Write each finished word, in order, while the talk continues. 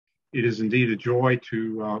It is indeed a joy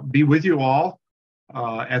to be with you all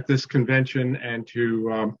at this convention and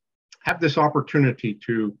to have this opportunity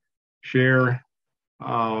to share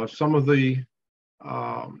some of the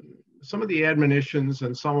admonitions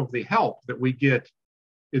and some of the help that we get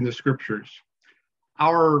in the scriptures.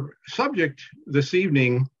 Our subject this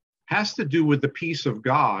evening has to do with the peace of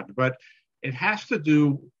God, but it has to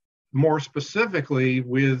do more specifically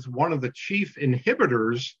with one of the chief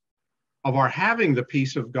inhibitors of our having the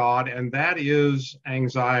peace of God, and that is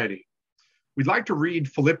anxiety. We'd like to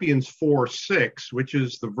read Philippians 4:6, which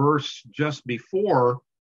is the verse just before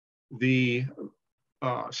the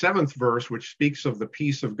seventh verse, which speaks of the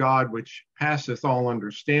peace of God, which passeth all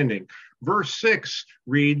understanding. Verse 6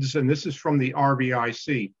 reads, and this is from the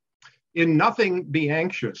RVIC, "In nothing be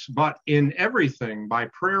anxious, but in everything by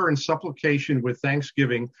prayer and supplication with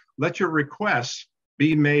thanksgiving, let your requests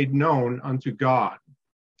be made known unto God."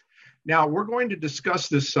 Now, we're going to discuss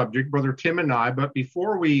this subject, Brother Tim and I, but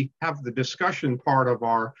before we have the discussion part of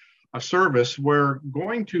our service, we're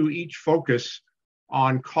going to each focus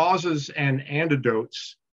on causes and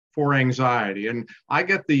antidotes for anxiety. And I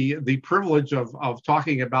get the privilege of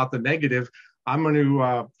talking about the negative. I'm going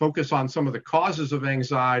to focus on some of the causes of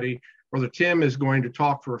anxiety. Brother Tim is going to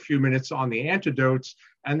talk for a few minutes on the antidotes,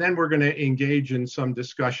 and then we're going to engage in some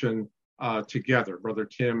discussion together, Brother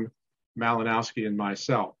Tim Malinowski and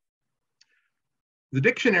myself. The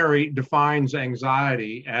dictionary defines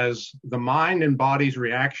anxiety as the mind and body's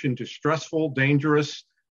reaction to stressful, dangerous,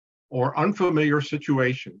 or unfamiliar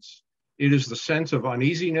situations. It is the sense of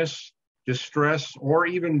uneasiness, distress, or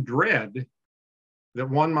even dread that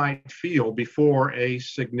one might feel before a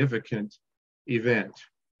significant event.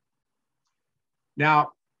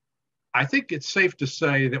 Now, I think it's safe to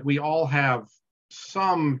say that we all have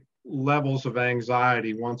some levels of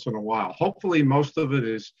anxiety once in a while. Hopefully, most of it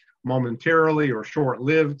is momentarily or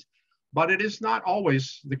short-lived, but it is not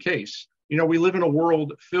always the case. You know, we live in a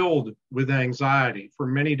world filled with anxiety for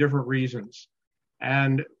many different reasons.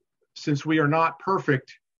 And since we are not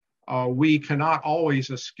perfect, we cannot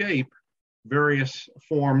always escape various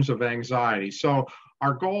forms of anxiety. So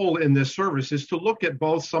our goal in this service is to look at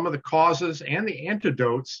both some of the causes and the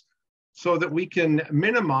antidotes so that we can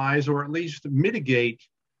minimize or at least mitigate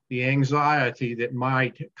the anxiety that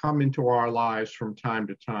might come into our lives from time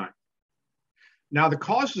to time. Now, the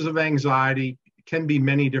causes of anxiety can be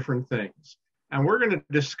many different things, and we're going to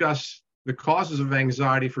discuss the causes of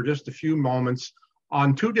anxiety for just a few moments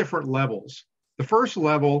on two different levels. The first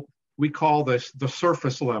level, we call this the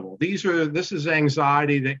surface level. This is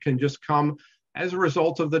anxiety that can just come as a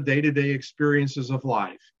result of the day-to-day experiences of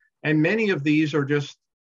life. And many of these are just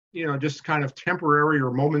kind of temporary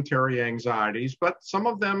or momentary anxieties, but some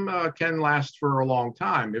of them can last for a long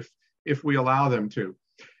time if we allow them to.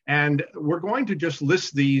 And we're going to just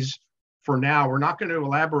list these for now. We're not going to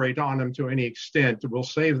elaborate on them to any extent. We'll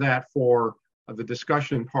save that for the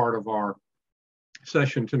discussion part of our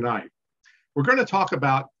session tonight. We're going to talk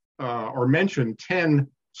about or mention 10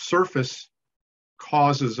 surface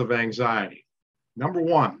causes of anxiety. Number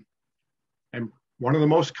one, and one of the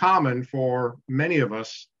most common for many of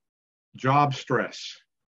us, job stress.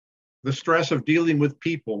 The stress of dealing with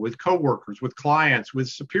people, with coworkers, with clients, with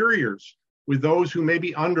superiors, with those who may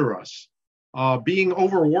be under us, being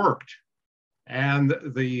overworked, and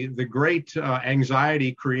the great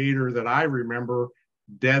anxiety creator that I remember,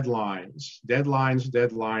 deadlines.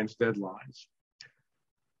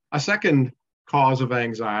 A second cause of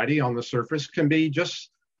anxiety on the surface can be just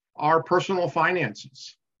our personal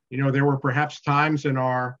finances. You know, there were perhaps times in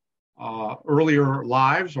our earlier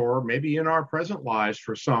lives, or maybe in our present lives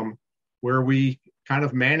for some, where we kind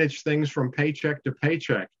of manage things from paycheck to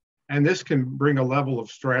paycheck. And this can bring a level of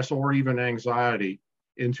stress or even anxiety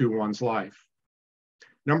into one's life.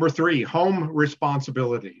 Number three, home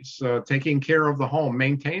responsibilities, taking care of the home,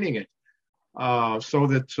 maintaining it so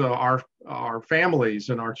that our families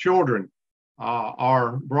and our children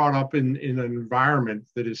are brought up in an environment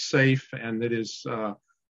that is safe and that is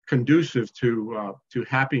conducive to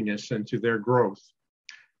happiness and to their growth.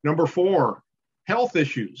 Number four, health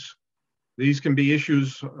issues. These can be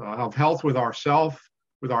issues of health with ourselves,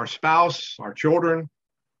 with our spouse, our children,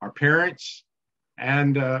 our parents.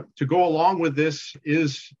 And to go along with this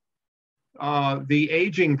is the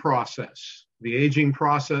aging process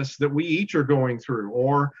that we each are going through,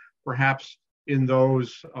 or perhaps in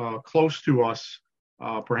those close to us,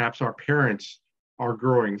 perhaps our parents are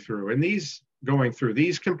going through. And these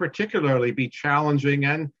can particularly be challenging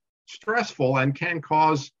and stressful and can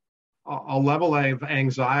cause a level of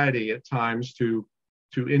anxiety at times to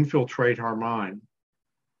infiltrate our mind.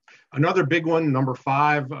 Another big one, number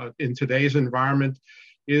five, in today's environment,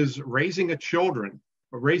 is raising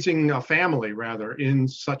a family rather, in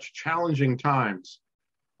such challenging times.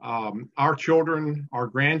 Our children, our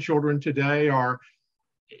grandchildren today are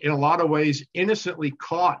in a lot of ways innocently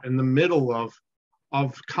caught in the middle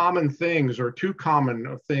of common things, or too common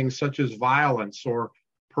of things, such as violence or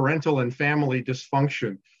parental and family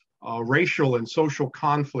dysfunction, racial and social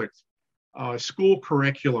conflict, school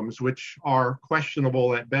curriculums which are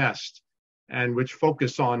questionable at best and which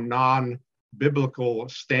focus on non-biblical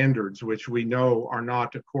standards, which we know are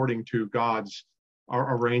not according to God's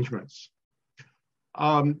arrangements.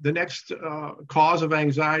 The next cause of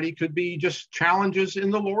anxiety could be just challenges in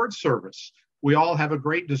the Lord's service. We all have a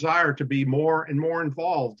great desire to be more and more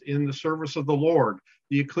involved in the service of the Lord,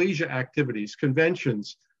 the ecclesia activities,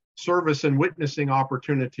 conventions, service and witnessing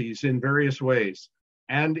opportunities in various ways.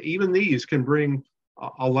 And even these can bring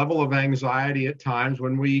a level of anxiety at times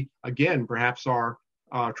when we, again, perhaps are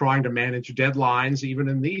trying to manage deadlines, even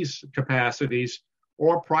in these capacities,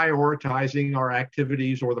 or prioritizing our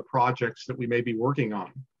activities or the projects that we may be working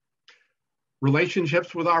on.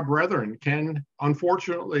 Relationships with our brethren can,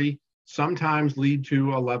 unfortunately, sometimes lead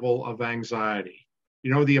to a level of anxiety.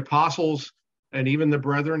 You know, the apostles and even the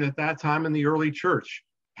brethren at that time in the early church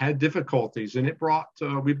had difficulties, and it brought,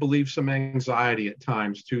 we believe, some anxiety at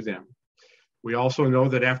times to them. We also know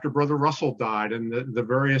that after Brother Russell died and the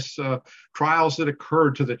various trials that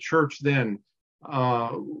occurred to the church then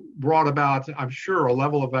brought about, I'm sure, a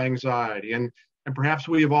level of anxiety. And perhaps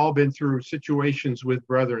we have all been through situations with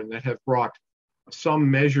brethren that have brought some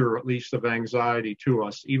measure, at least, of anxiety to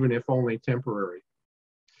us, even if only temporary.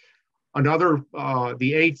 Another,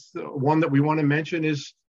 the eighth one that we want to mention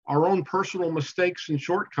is our own personal mistakes and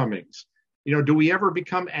shortcomings. You know, do we ever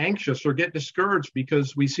become anxious or get discouraged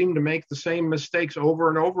because we seem to make the same mistakes over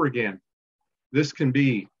and over again? This can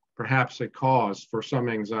be perhaps a cause for some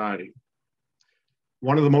anxiety.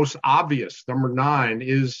 One of the most obvious, number 9,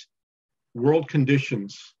 is world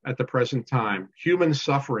conditions at the present time, human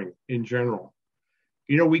suffering in general.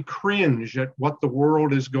 You know, we cringe at what the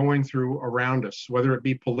world is going through around us, whether it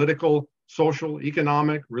be political, social,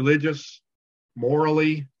 economic, religious,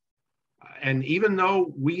 morally. And even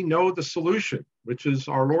though we know the solution, which is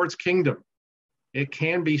our Lord's kingdom, it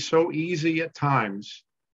can be so easy at times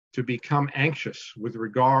to become anxious with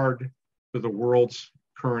regard to the world's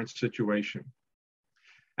current situation.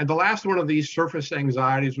 And the last one of these surface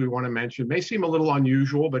anxieties we want to mention may seem a little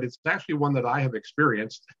unusual, but it's actually one that I have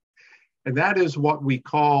experienced. And that is what we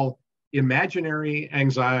call imaginary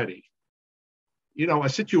anxiety. You know, a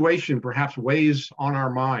situation perhaps weighs on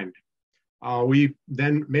our mind. We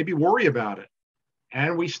then maybe worry about it,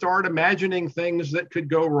 and we start imagining things that could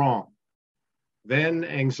go wrong. Then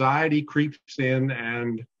anxiety creeps in,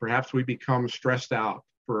 and perhaps we become stressed out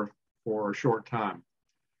for a short time.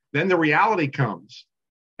 Then the reality comes,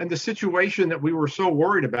 and the situation that we were so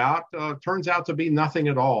worried about turns out to be nothing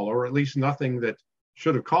at all, or at least nothing that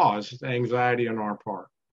should have caused anxiety on our part.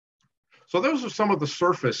 So those are some of the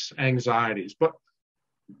surface anxieties, but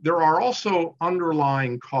there are also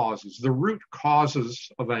underlying causes, the root causes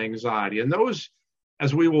of anxiety. And those,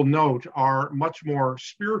 as we will note, are much more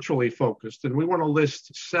spiritually focused. And we want to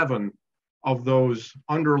list 7 of those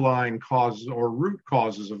underlying causes or root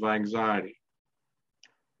causes of anxiety.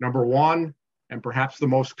 Number 1, and perhaps the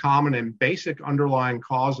most common and basic underlying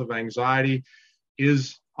cause of anxiety,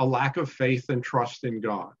 is a lack of faith and trust in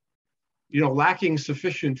God. You know, lacking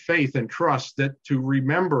sufficient faith and trust that to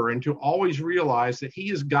remember and to always realize that He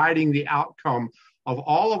is guiding the outcome of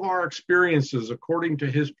all of our experiences according to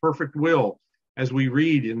His perfect will, as we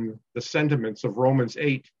read in the sentiments of Romans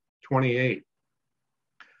 8:28.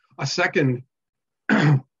 A second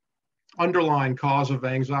underlying cause of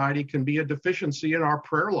anxiety can be a deficiency in our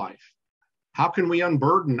prayer life. How can we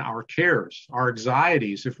unburden our cares, our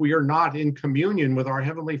anxieties, if we are not in communion with our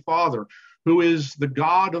Heavenly Father, who is the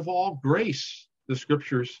God of all grace, the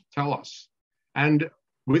scriptures tell us, and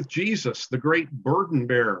with Jesus, the great burden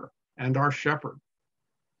bearer and our shepherd?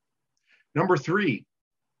 Number 3,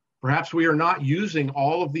 perhaps we are not using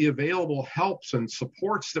all of the available helps and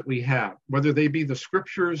supports that we have, whether they be the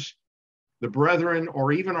scriptures, the brethren,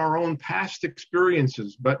 or even our own past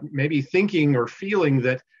experiences, but maybe thinking or feeling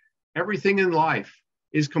that everything in life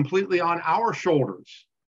is completely on our shoulders.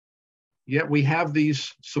 Yet we have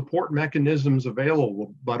these support mechanisms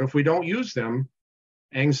available, but if we don't use them,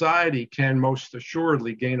 anxiety can most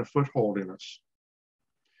assuredly gain a foothold in us.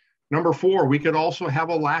 Number 4, we could also have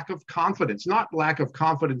a lack of confidence, not lack of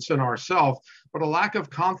confidence in ourselves, but a lack of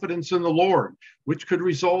confidence in the Lord, which could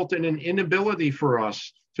result in an inability for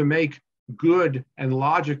us to make good and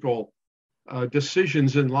logical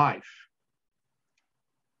decisions in life.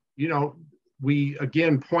 You know, we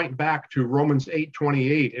again point back to Romans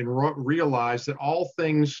 8:28 and realize that all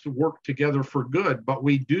things work together for good, but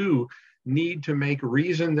we do need to make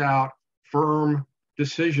reasoned out, firm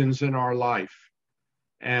decisions in our life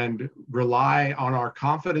and rely on our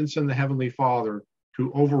confidence in the Heavenly Father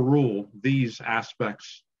to overrule these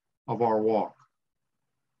aspects of our walk.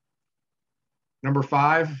 Number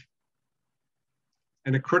 5,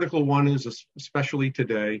 and a critical one is especially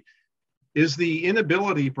today, is the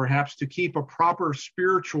inability perhaps to keep a proper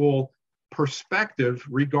spiritual perspective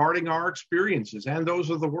regarding our experiences and those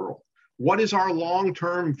of the world. What is our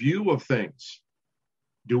long-term view of things?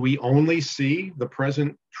 Do we only see the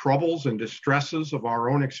present troubles and distresses of our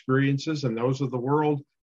own experiences and those of the world?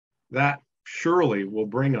 That surely will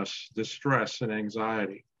bring us distress and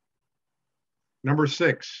anxiety. Number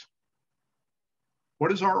 6,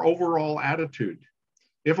 what is our overall attitude?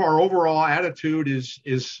 If our overall attitude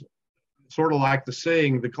is sort of like the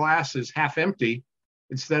saying, the glass is half empty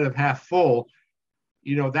instead of half full,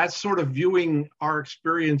 that's sort of viewing our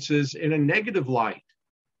experiences in a negative light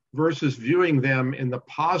versus viewing them in the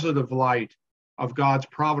positive light of God's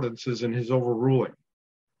providences and his overruling.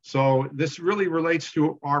 So this really relates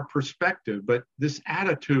to our perspective, but this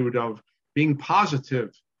attitude of being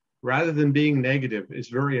positive rather than being negative is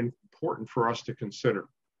very important for us to consider.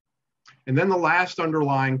 And then the last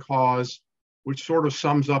underlying cause, which sort of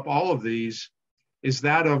sums up all of these, is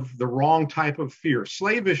that of the wrong type of fear,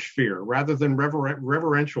 slavish fear rather than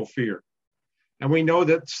reverential fear. And we know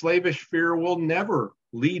that slavish fear will never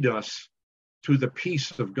lead us to the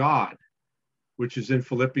peace of God, which is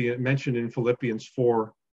mentioned in Philippians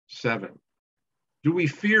 4:7. Do we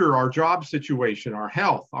fear our job situation, our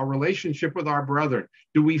health, our relationship with our brethren?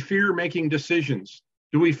 Do we fear making decisions?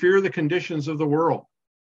 Do we fear the conditions of the world?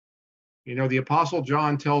 The Apostle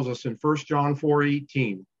John tells us in 1 John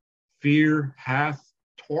 4:18, fear hath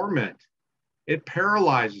torment. It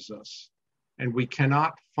paralyzes us, and we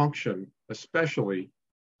cannot function, especially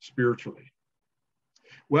spiritually.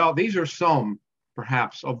 Well, these are some,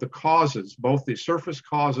 perhaps, of the causes, both the surface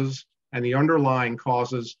causes and the underlying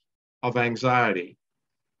causes of anxiety.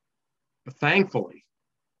 But thankfully,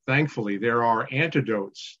 there are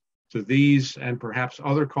antidotes to these and perhaps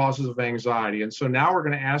other causes of anxiety. And so now we're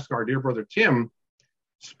going to ask our dear brother Tim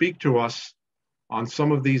speak to us on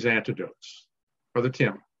some of these antidotes. Brother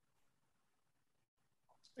Tim.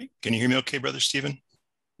 Can you hear me okay, Brother Stephen?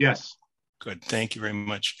 Yes. Good. Thank you very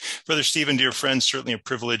much. Brother Stephen, dear friends, certainly a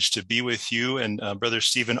privilege to be with you. And Brother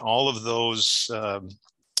Stephen, all of those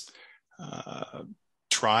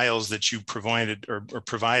trials that you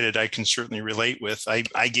provided, I can certainly relate with.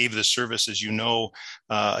 I gave the service, as you know,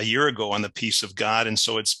 a year ago on the peace of God. And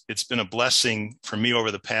so it's been a blessing for me over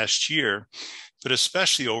the past year, but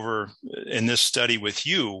especially over in this study with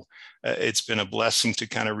you, it's been a blessing to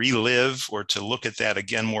kind of relive or to look at that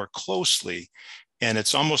again more closely. And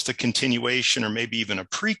it's almost a continuation or maybe even a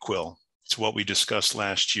prequel to what we discussed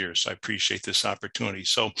last year. So I appreciate this opportunity.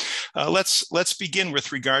 So let's begin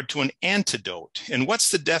with regard to an antidote. And what's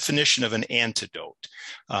the definition of an antidote?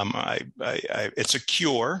 It's a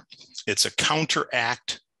cure. It's a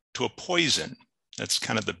counteract to a poison. That's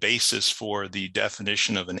kind of the basis for the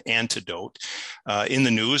definition of an antidote. In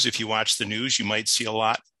the news, if you watch the news, you might see a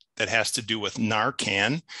lot that has to do with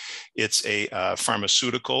Narcan. It's a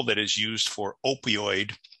pharmaceutical that is used for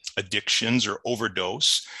opioid addictions or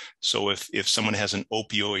overdose. So if someone has an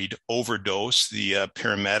opioid overdose, the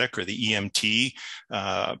paramedic or the EMT,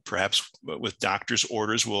 perhaps with doctor's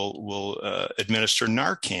orders, will administer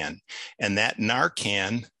Narcan. And that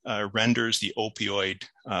Narcan renders the opioid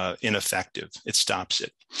ineffective. It stops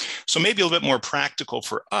it. So maybe a little bit more practical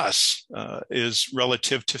for us is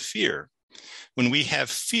relative to fear. When we have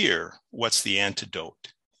fear, what's the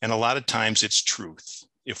antidote? And a lot of times it's truth.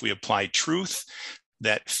 If we apply truth,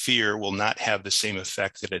 that fear will not have the same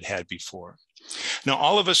effect that it had before. Now,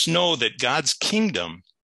 all of us know that God's kingdom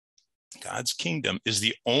is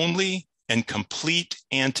the only and complete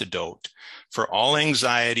antidote for all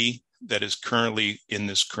anxiety that is currently in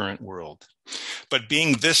this current world. But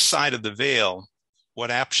being this side of the veil,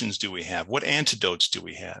 what options do we have? What antidotes do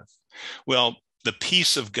we have? Well, the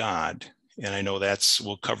peace of God, and I know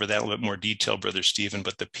we'll cover that in a little bit more detail, Brother Stephen,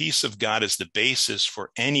 but the peace of God is the basis for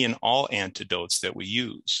any and all antidotes that we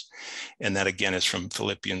use. And that again is from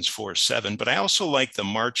Philippians 4:7. But I also like the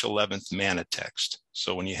March 11th manna text.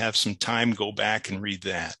 So when you have some time, go back and read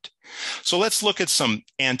that. So let's look at some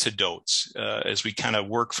antidotes as we kind of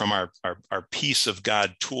work from our peace of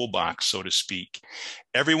God toolbox, so to speak.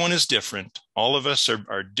 Everyone is different. All of us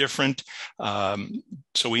are different.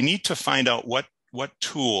 So we need to find out what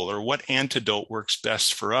tool or what antidote works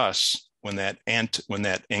best for us when that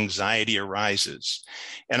anxiety arises.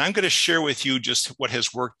 And I'm going to share with you just what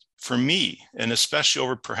has worked for me, and especially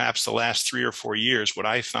over perhaps the last 3 or 4 years, what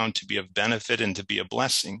I found to be of benefit and to be a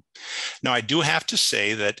blessing. Now, I do have to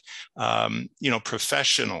say that,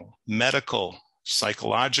 professional, medical,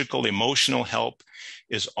 psychological, emotional help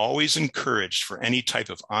is always encouraged for any type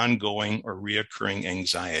of ongoing or reoccurring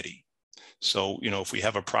anxiety. So, if we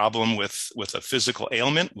have a problem with a physical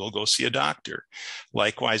ailment, we'll go see a doctor.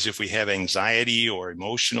 Likewise, if we have anxiety or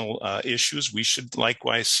emotional issues, we should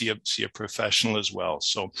likewise see a professional as well.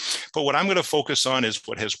 So, but what I'm going to focus on is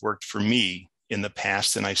what has worked for me in the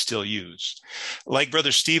past and I still use. Like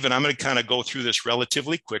Brother Stephen, I'm going to kind of go through this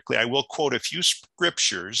relatively quickly. I will quote a few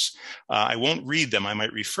scriptures. I won't read them. I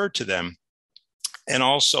might refer to them. And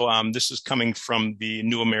also, this is coming from the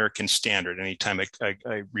New American Standard, anytime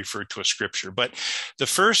I refer to a scripture. But the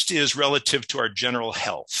first is relative to our general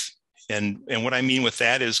health. And what I mean with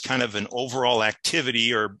that is kind of an overall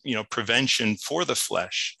activity or, prevention for the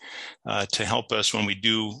flesh to help us when we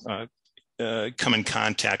do come in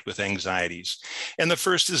contact with anxieties. And the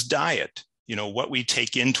first is diet. What we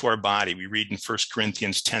take into our body. We read in 1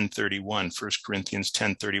 Corinthians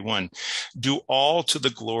 10:31, do all to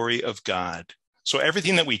the glory of God. So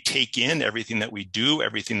everything that we take in, everything that we do,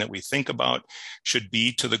 everything that we think about should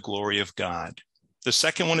be to the glory of God. The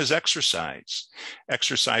second one is exercise.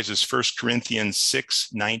 Exercise is 1 Corinthians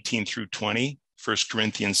 6:19 through 20. 1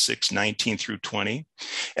 Corinthians 6:19 through 20,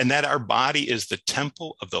 and that our body is the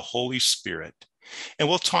temple of the Holy Spirit. And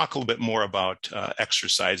we'll talk a little bit more about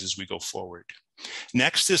exercise as we go forward.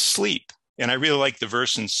 Next is sleep. And I really like the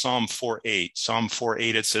verse in Psalm 4:8. Psalm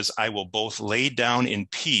 4:8, it says, I will both lay down in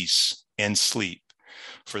peace and sleep.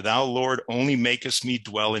 For thou, Lord, only makest me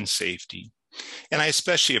dwell in safety. And I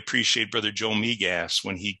especially appreciate Brother Joe Migas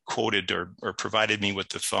when he quoted or provided me with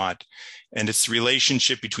the thought, and it's the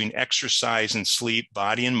relationship between exercise and sleep,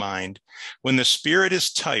 body and mind. When the spirit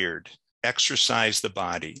is tired, exercise the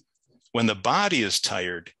body. When the body is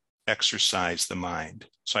tired, exercise the mind.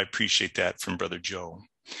 So I appreciate that from Brother Joe.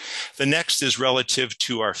 The next is relative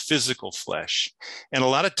to our physical flesh. And a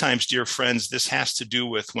lot of times, dear friends, this has to do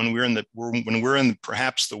with when we're in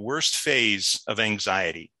perhaps the worst phase of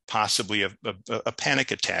anxiety, possibly a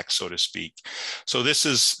panic attack, so to speak. So this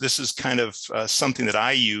is kind of something that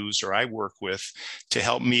I use or I work with to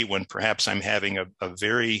help me when perhaps I'm having a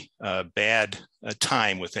very bad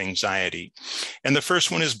time with anxiety. And the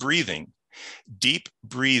first one is breathing. Deep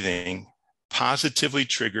breathing positively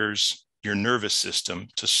triggers your nervous system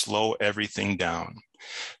to slow everything down.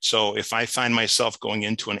 So if I find myself going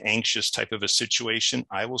into an anxious type of a situation,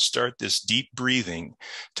 I will start this deep breathing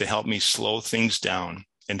to help me slow things down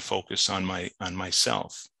and focus on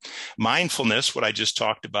myself. Mindfulness, what I just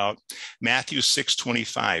talked about, Matthew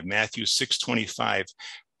 6:25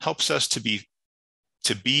 helps us to be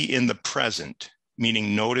in the present,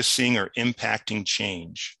 meaning noticing or impacting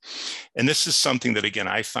change. And this is something that, again,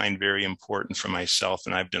 I find very important for myself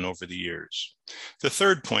and I've done over the years. The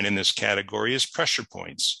third point in this category is pressure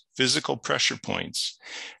points, physical pressure points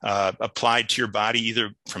applied to your body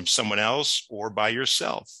either from someone else or by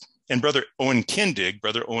yourself. And Brother Owen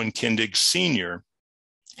Kindig Sr.,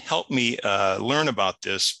 helped me learn about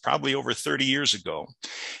this probably over 30 years ago.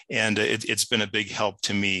 And it's been a big help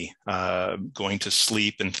to me going to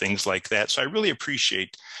sleep and things like that. So I really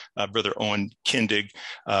appreciate Brother Owen Kindig,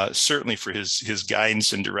 certainly for his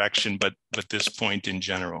guidance and direction, but this point in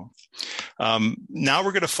general. Now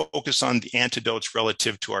we're going to focus on the antidotes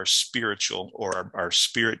relative to our spiritual or our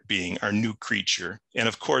spirit being, our new creature. And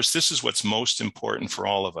of course, this is what's most important for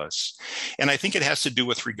all of us. And I think it has to do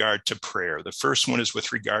with regard to prayer. The first one is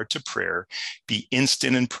with regard to prayer. Be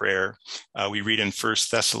instant in prayer. We read in 1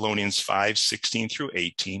 Thessalonians 5:16 through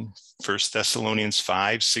 18. 1 Thessalonians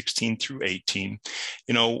 5:16 through 18.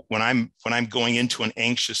 When I'm going into an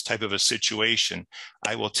anxious type of a situation,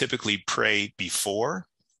 I will typically pray before,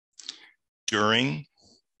 during,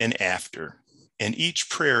 and after. And each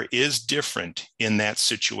prayer is different in that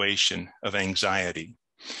situation of anxiety.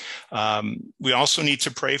 We also need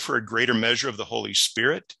to pray for a greater measure of the Holy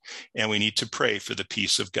Spirit, and we need to pray for the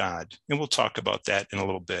peace of God. And we'll talk about that in a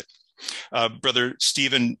little bit. Brother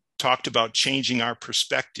Stephen talked about changing our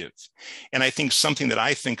perspective. And I think something that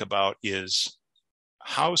I think about is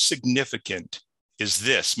how significant is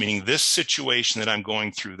this, meaning this situation that I'm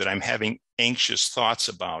going through, that I'm having anxious thoughts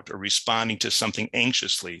about or responding to something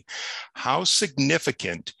anxiously. How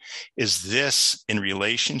significant is this in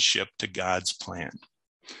relationship to God's plan?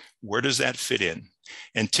 Where does that fit in?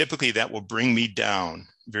 And typically that will bring me down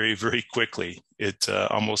very, very quickly. It's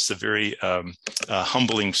almost a very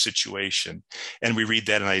humbling situation. And we read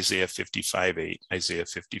that in Isaiah 55:8, Isaiah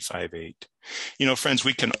 55:8. You know, friends,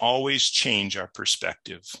 we can always change our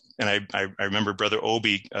perspective. And I remember Brother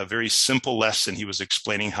Obi, a very simple lesson. He was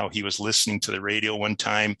explaining how he was listening to the radio one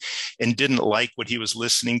time and didn't like what he was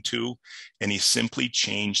listening to, and he simply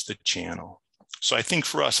changed the channel. So I think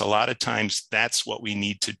for us, a lot of times that's what we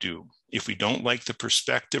need to do. If we don't like the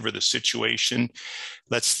perspective or the situation,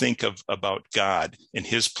 let's think about God and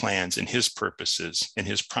his plans and his purposes and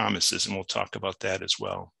his promises, and we'll talk about that as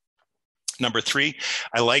well. Number 3,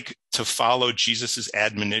 I like to follow Jesus's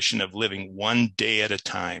admonition of living one day at a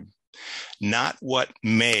time, not what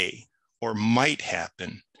may or might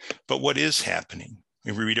happen, but what is happening.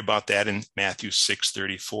 We read about that in Matthew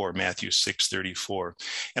 6:34.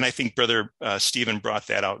 And I think Brother Stephen brought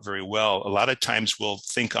that out very well. A lot of times we'll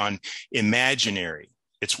think on imaginary.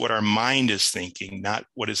 It's what our mind is thinking, not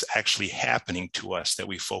what is actually happening to us that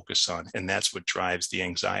we focus on. And that's what drives the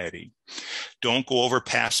anxiety. Don't go over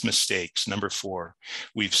past mistakes. Number 4,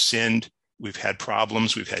 we've sinned, we've had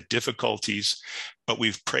problems, we've had difficulties, but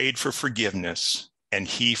we've prayed for forgiveness and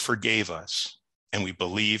he forgave us. And we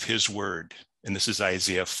believe his word. And this is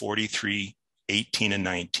Isaiah 43:18 and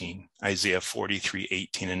 19. Isaiah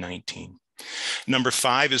 43:18 and 19. Number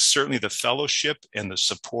 5 is certainly the fellowship and the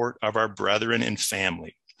support of our brethren and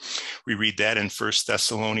family. We read that in 1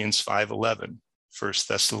 Thessalonians 5:11. 1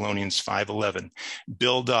 Thessalonians 5:11.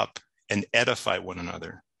 Build up and edify one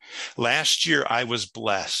another. Last year, I was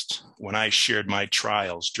blessed when I shared my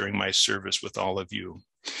trials during my service with all of you.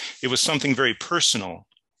 It was something very personal.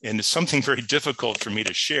 And it's something very difficult for me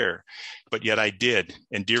to share, but yet I did.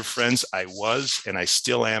 And dear friends, I was and I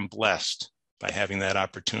still am blessed by having that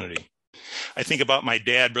opportunity. I think about my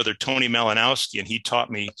dad, Brother Tony Malinowski, and he taught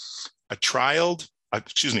me a trial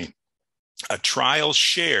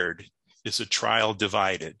shared is a trial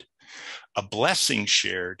divided. A blessing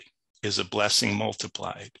shared is a blessing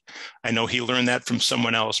multiplied. I know he learned that from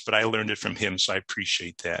someone else, but I learned it from him, so I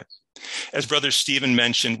appreciate that. As Brother Stephen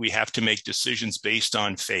mentioned, we have to make decisions based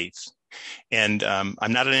on faith. And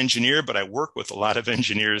I'm not an engineer, but I work with a lot of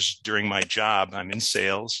engineers during my job. I'm in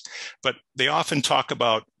sales, but they often talk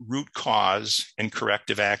about root cause and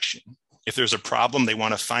corrective action. If there's a problem, they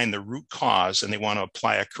want to find the root cause and they want to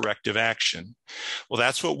apply a corrective action. Well,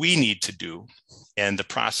 that's what we need to do. And the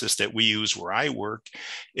process that we use where I work,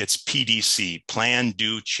 it's PDC, plan,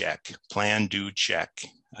 do, check, plan, do, check.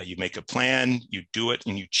 You make a plan, you do it,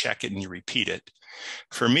 and you check it, and you repeat it.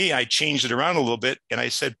 For me, I changed it around a little bit, and I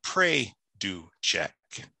said, pray, do, check.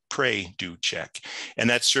 Pray, do, check. And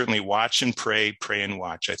that's certainly watch and pray and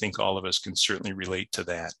watch. I think all of us can certainly relate to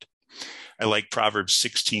that. I like Proverbs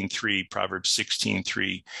 16:3. Proverbs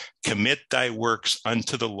 16:3. Commit thy works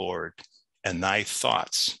unto the Lord, and thy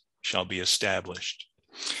thoughts shall be established.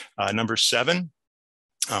 Number 7.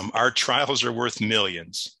 Our trials are worth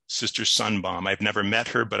millions. Sister Sunbaum, I've never met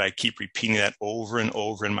her, but I keep repeating that over and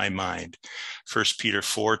over in my mind. 1 Peter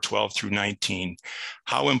 4:12 through 19.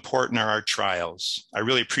 How important are our trials? I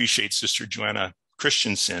really appreciate Sister Joanna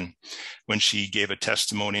Christensen when she gave a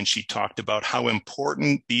testimony and she talked about how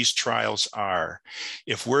important these trials are.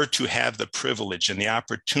 If we're to have the privilege and the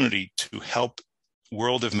opportunity to help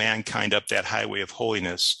world of mankind up that highway of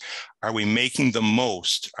holiness, are we making the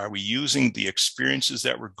most? Are we using the experiences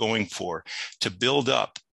that we're going for to build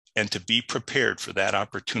up and to be prepared for that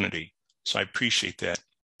opportunity? So I appreciate that.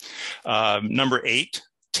 Number 8,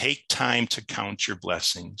 take time to count your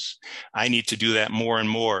blessings. I need to do that more and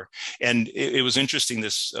more. And it was interesting,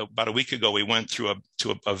 this about a week ago, we went through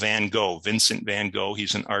a Van Gogh, Vincent Van Gogh.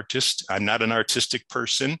 He's an artist. I'm not an artistic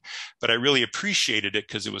person, but I really appreciated it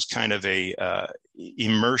because it was kind of a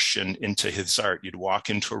immersion into his art. You'd walk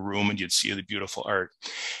into a room and you'd see the beautiful art.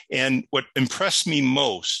 And what impressed me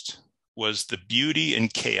most was the beauty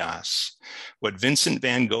and chaos, what Vincent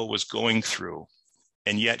Van Gogh was going through.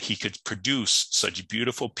 And yet he could produce such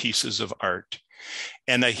beautiful pieces of art.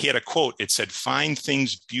 And he had a quote, it said, find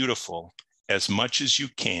things beautiful as much as you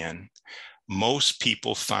can. Most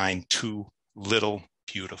people find too little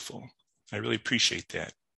beautiful. I really appreciate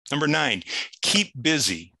that. Number 9, keep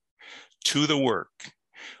busy to the work.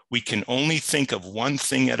 We can only think of one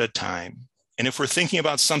thing at a time. And if we're thinking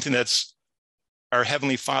about something that's our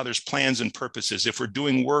Heavenly Father's plans and purposes, if we're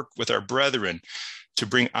doing work with our brethren, to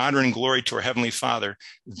bring honor and glory to our Heavenly Father,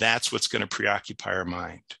 that's what's going to preoccupy our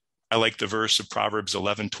mind. I like the verse of Proverbs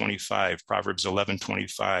 11:25. Proverbs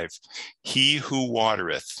 11:25. He who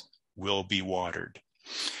watereth will be watered.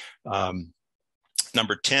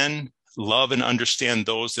 Number 10, Love and understand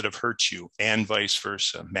those that have hurt you, and vice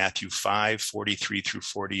versa. Matthew 5:43 through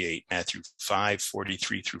 48. Matthew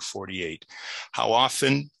 5:43 through 48. How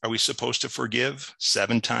often are we supposed to forgive?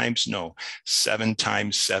 7 times? No, 7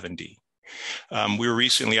 times 70. We were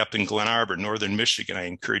recently up in Glen Arbor, northern Michigan. I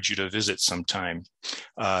encourage you to visit sometime.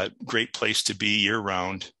 Great place to be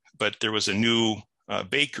year-round. But there was a new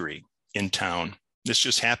bakery in town. This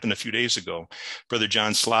just happened a few days ago. Brother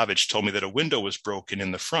John Slavich told me that a window was broken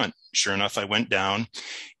in the front. Sure enough, I went down,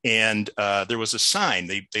 and there was a sign.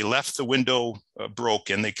 They left the window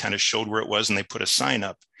broken. They kind of showed where it was, and they put a sign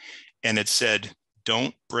up. And it said,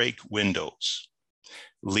 "Don't break windows.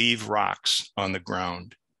 Leave rocks on the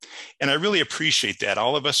ground." And I really appreciate that.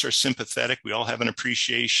 All of us are sympathetic. We all have an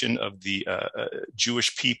appreciation of the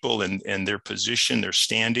Jewish people and their position, their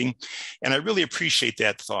standing. And I really appreciate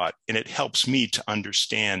that thought. And it helps me to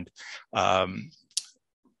understand,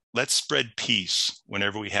 let's spread peace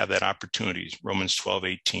whenever we have that opportunity. Romans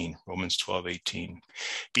 12:18, Romans 12:18.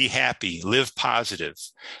 Be happy, live positive.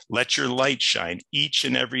 Let your light shine each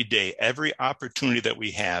and every day, every opportunity that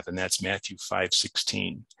we have. And that's Matthew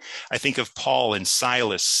 5:16. I think of Paul and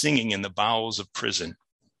Silas singing in the bowels of prison,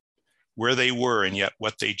 where they were and yet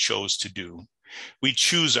what they chose to do. We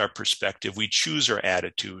choose our perspective. We choose our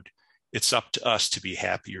attitude. It's up to us to be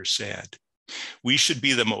happy or sad. We should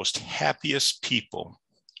be the most happiest people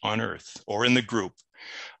on earth or in the group.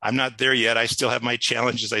 I'm not there yet. I still have my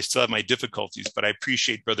challenges. I still have my difficulties, but I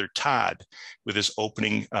appreciate Brother Todd with his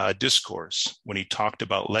opening discourse when he talked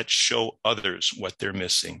about let's show others what they're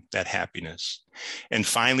missing, that happiness. And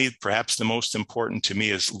finally, perhaps the most important to me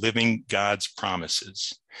is living God's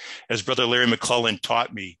promises. As Brother Larry McClellan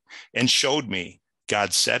taught me and showed me,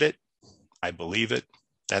 God said it, I believe it,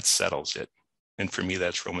 that settles it. And for me,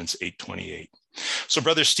 that's Romans 8:28. So,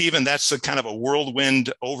 Brother Stephen, that's a kind of a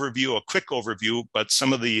whirlwind overview, a quick overview, but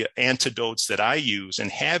some of the antidotes that I use and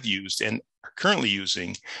have used and are currently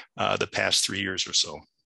using the past 3 years or so.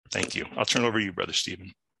 Thank you. I'll turn it over to you, Brother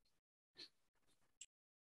Stephen.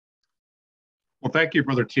 Well, thank you,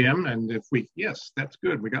 Brother Tim. And yes, that's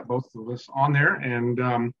good. We got both of us on there,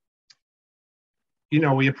 and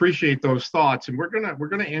we appreciate those thoughts, and we're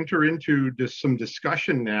gonna enter into some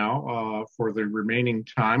discussion now for the remaining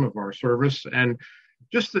time of our service. And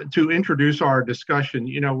just to introduce our discussion,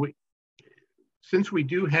 since we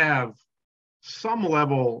do have some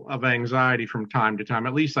level of anxiety from time to time,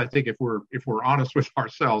 at least I think if we're honest with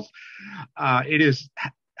ourselves, it is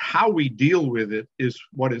how we deal with it is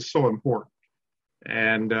what is so important.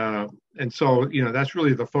 And so that's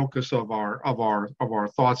really the focus of our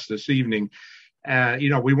thoughts this evening.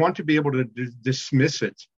 We want to be able to dismiss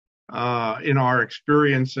it in our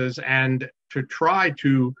experiences and to try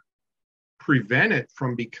to prevent it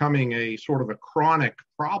from becoming a sort of a chronic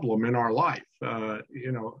problem in our life.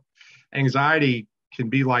 Anxiety can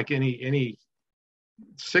be like any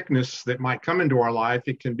sickness that might come into our life.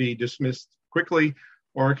 It can be dismissed quickly,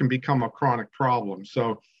 or it can become a chronic problem.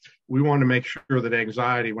 So we want to make sure that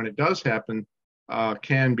anxiety, when it does happen,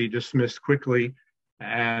 can be dismissed quickly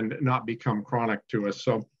and not become chronic to us.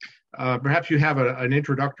 So perhaps you have an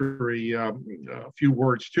introductory few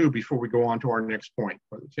words too before we go on to our next point,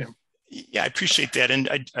 Brother Tim. Yeah, I appreciate that. And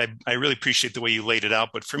I really appreciate the way you laid it out.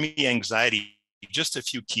 But for me, anxiety, just a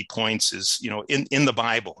few key points is, in the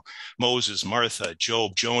Bible, Moses, Martha,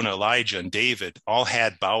 Job, Jonah, Elijah, and David all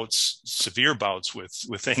had severe bouts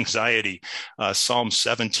with anxiety. Psalm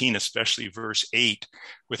 17, especially verse 8,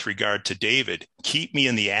 with regard to David, keep me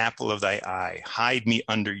in the apple of thy eye, hide me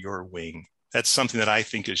under your wing. That's something that I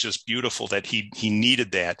think is just beautiful, that he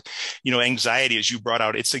needed that. Anxiety, as you brought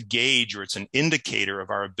out, it's a gauge, or it's an indicator of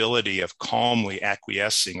our ability of calmly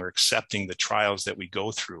acquiescing or accepting the trials that we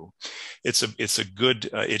go through. It's a good,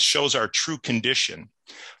 it shows our true condition.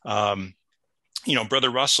 Brother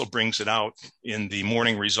Russell brings it out in the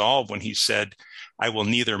Morning Resolve when he said, I will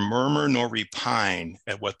neither murmur nor repine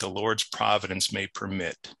at what the Lord's providence may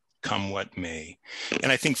permit, come what may.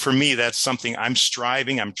 And I think for me, that's something I'm trying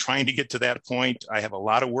to get to that point. I have a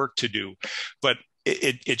lot of work to do, but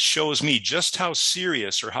it shows me just how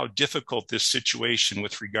serious or how difficult this situation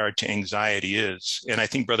with regard to anxiety is. And I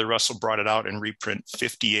think Brother Russell brought it out in reprint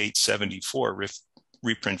 5874.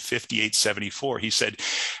 Reprint 5874. He said,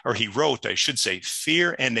 or he wrote, I should say,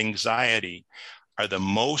 fear and anxiety are the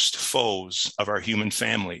most foes of our human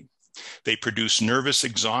family. They produce nervous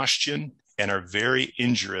exhaustion and are very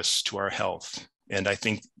injurious to our health. And I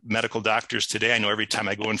think medical doctors today, I know every time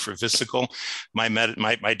I go in for a physical, my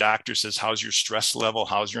doctor says, how's your stress level?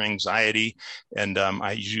 How's your anxiety? And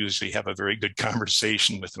I usually have a very good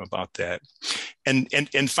conversation with them about that.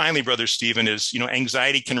 And finally, Brother Stephen, is,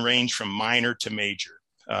 anxiety can range from minor to major.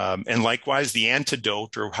 And likewise, the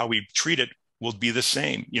antidote or how we treat it will be the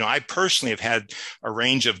same. I personally have had a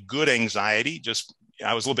range of good anxiety.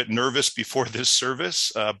 I was a little bit nervous before this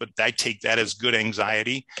service, but I take that as good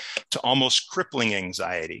anxiety, to almost crippling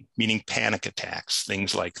anxiety, meaning panic attacks,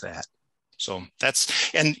 things like that. So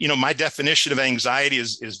and my definition of anxiety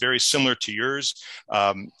is very similar to yours.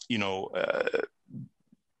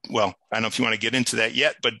 Well, I don't know if you want to get into that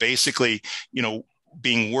yet, but basically,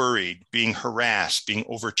 being worried, being harassed, being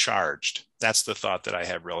overcharged. That's the thought that I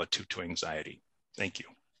have relative to anxiety. Thank you.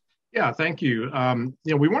 Yeah, thank you.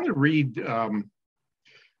 We want to read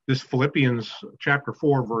this Philippians chapter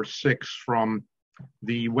 4, verse 6 from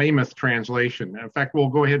the Weymouth translation. In fact, we'll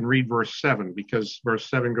go ahead and read verse 7 because verse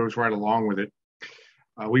 7 goes right along with it.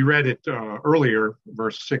 We read it earlier,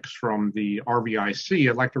 verse 6 from the RVIC.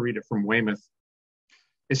 I'd like to read it from Weymouth.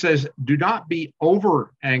 It says, "Do not be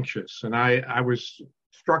over anxious." And I was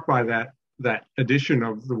struck by that addition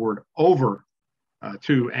of the word over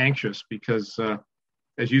to anxious because,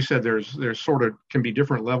 as you said, there's sort of can be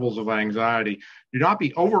different levels of anxiety. Do not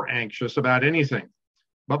be over anxious about anything,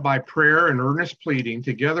 but by prayer and earnest pleading,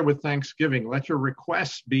 together with thanksgiving, let your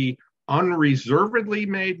requests be unreservedly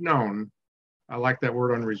made known. I like that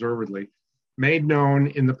word, unreservedly, made known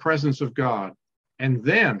in the presence of God. And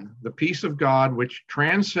then the peace of God, which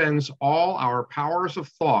transcends all our powers of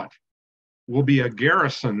thought, will be a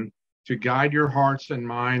garrison to guide your hearts and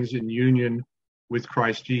minds in union with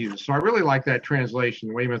Christ Jesus. So I really like that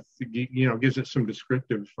translation. Weymouth, gives it some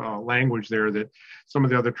descriptive language there that some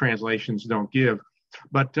of the other translations don't give.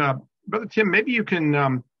 But Brother Tim, maybe you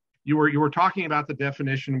can. You were talking about the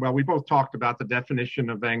definition. Well, we both talked about the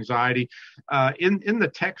definition of anxiety in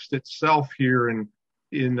the text itself here in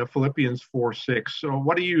Philippians 4:6. So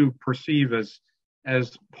what do you perceive as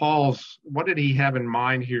Paul's, what did he have in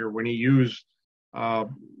mind here when he used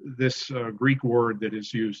this Greek word that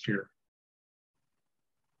is used here?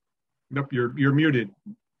 Nope, you're muted.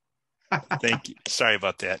 Thank you. Sorry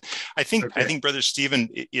about that. I think Brother Stephen,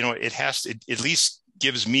 it at least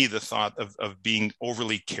gives me the thought of being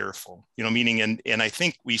overly careful, meaning, and I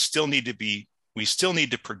think we still need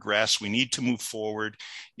to progress. We need to move forward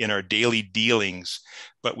in our daily dealings,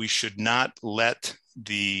 but we should not let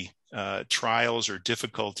the trials or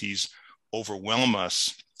difficulties overwhelm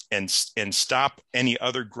us and stop any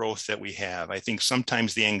other growth that we have. I think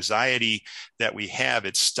sometimes the anxiety that we have,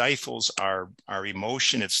 it stifles our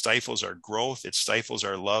emotion, it stifles our growth, it stifles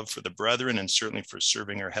our love for the brethren, and certainly for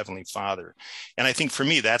serving our Heavenly Father. And I think for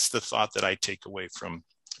me, that's the thought that I take away from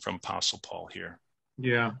Apostle Paul here.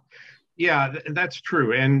 Yeah, that's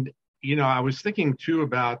true. And, I was thinking too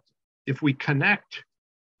about if we connect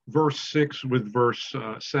verse 6 with verse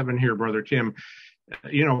 7 here, Brother Tim,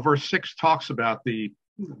 verse 6 talks about the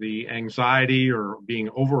anxiety or being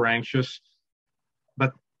over anxious,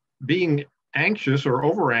 but being anxious or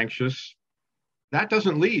over anxious, that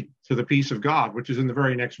doesn't lead to the peace of God, which is in the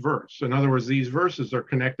very next verse. In other words, these verses are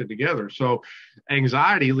connected together. So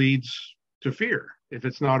anxiety leads to fear if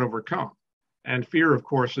it's not overcome. And fear, of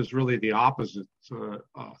course, is really the opposite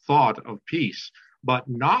thought of peace. But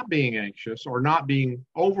not being anxious or not being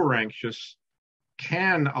over anxious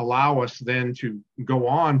can allow us then to go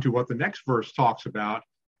on to what the next verse talks about,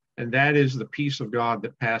 and that is the peace of God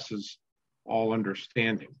that passes all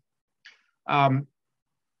understanding.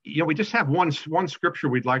 We just have one scripture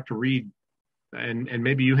we'd like to read, and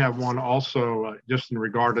maybe you have one also just in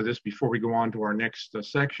regard to this before we go on to our next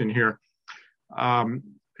section here.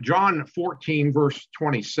 John 14, verse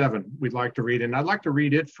 27, we'd like to read, and I'd like to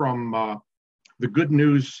read it from the Good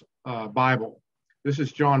News Bible. This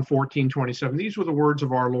is John 14, 27. These were the words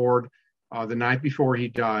of our Lord the night before he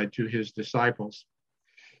died to his disciples.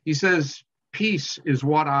 He says, "Peace is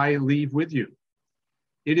what I leave with you.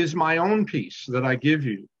 It is my own peace that I give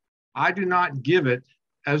you. I do not give it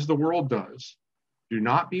as the world does. Do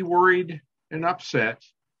not be worried and upset.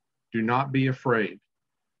 Do not be afraid."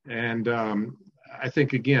 And I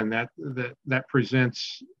think, again, that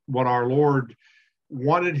presents what our Lord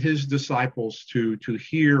wanted his disciples to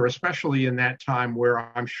hear, especially in that time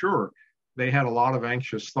where I'm sure they had a lot of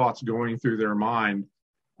anxious thoughts going through their mind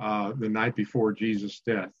the night before Jesus'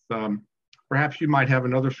 death. Perhaps you might have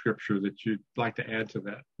another scripture that you'd like to add to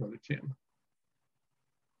that, Brother Tim.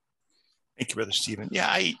 Thank you, Brother Stephen. Yeah,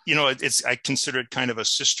 I consider it kind of a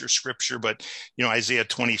sister scripture, but Isaiah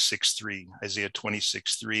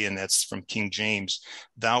 26:3, and that's from King James.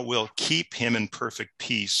 "Thou wilt keep him in perfect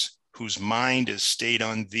peace, whose mind is stayed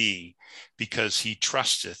on thee, because he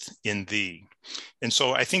trusteth in thee." And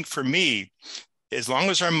so I think for me, as long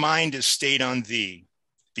as our mind is stayed on thee,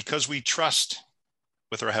 because we trust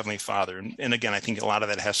with our Heavenly Father. And again, I think a lot of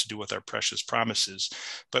that has to do with our precious promises,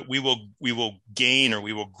 but we will gain, or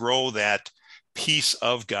we will grow that peace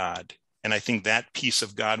of God. And I think that peace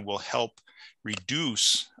of God will help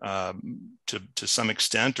reduce to some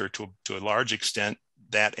extent, or to a large extent,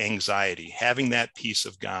 that anxiety. Having that peace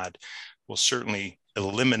of God will certainly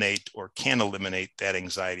eliminate, or can eliminate, that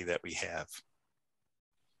anxiety that we have.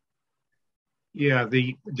 Yeah,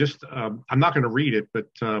 I'm not going to read it, but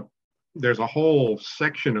there's a whole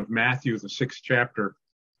section of Matthew, the 6th chapter,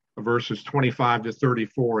 verses 25 to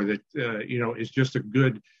 34, that is just a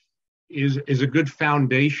good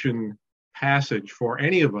foundation passage for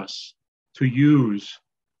any of us to use,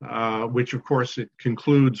 which of course it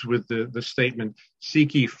concludes with the statement,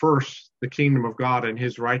 "Seek ye first the kingdom of God and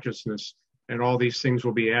his righteousness, and all these things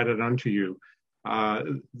will be added unto you."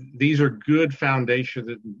 These are good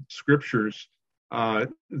foundation scriptures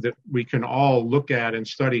that we can all look at and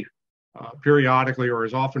study periodically, or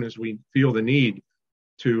as often as we feel the need,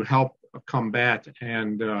 to help combat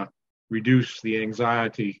and reduce the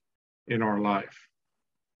anxiety in our life.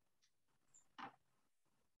 I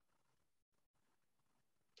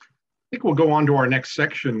think we'll go on to our next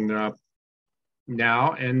section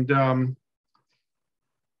now. And,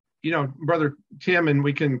 Brother Tim, and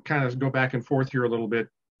we can kind of go back and forth here a little bit.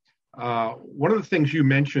 One of the things you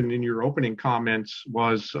mentioned in your opening comments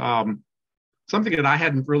was something that I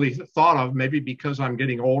hadn't really thought of, maybe because I'm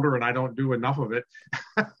getting older and I don't do enough of it,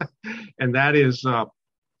 and that is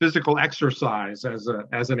physical exercise as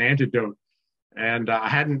an antidote. And I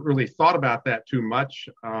hadn't really thought about that too much,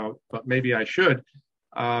 but maybe I should.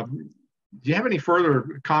 Do you have any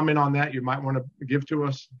further comment on that you might want to give to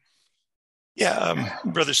us? Yeah,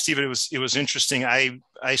 Brother Stephen, it was interesting. I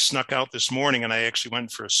snuck out this morning and I actually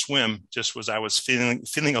went for a swim, just as I was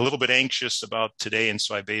feeling a little bit anxious about today. And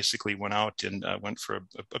so I basically went out and went for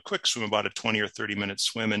a quick swim, about a 20 or 30-minute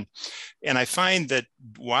swim. And I find that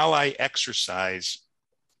while I exercise,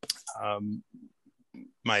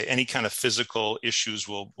 any kind of physical issues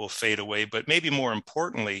will fade away. But maybe more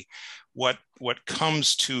importantly, what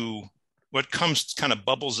comes kind of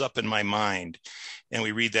bubbles up in my mind. And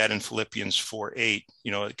we read that in Philippians 4:8,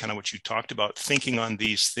 kind of what you talked about, thinking on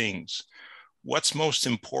these things. What's most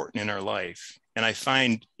important in our life? And I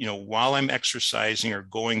find, while I'm exercising or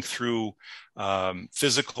going through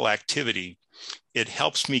physical activity, it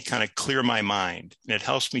helps me kind of clear my mind, and it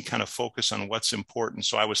helps me kind of focus on what's important.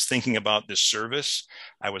 So I was thinking about this service.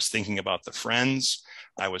 I was thinking about the friends.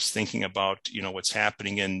 I was thinking about, what's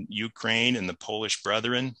happening in Ukraine and the Polish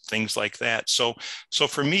brethren, things like that. So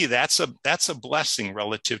for me, that's a blessing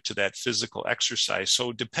relative to that physical exercise.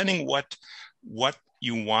 So depending what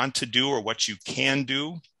you want to do or what you can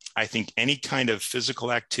do, I think any kind of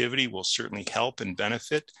physical activity will certainly help and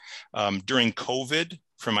benefit. During COVID,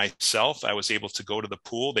 for myself, I was able to go to the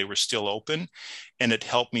pool. They were still open, and it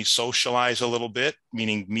helped me socialize a little bit,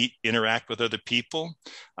 meaning interact with other people.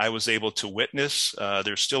 I was able to witness.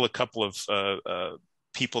 There's still a couple of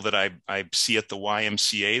people that I see at the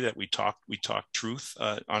YMCA that we talk truth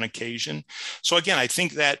on occasion. So again, I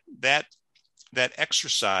think that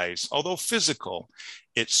exercise, although physical,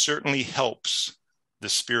 it certainly helps the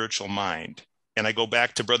spiritual mind. And I go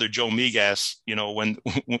back to Brother Joe Migas,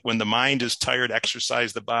 when the mind is tired,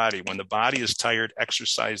 exercise the body. When the body is tired,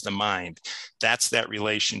 exercise the mind. That's that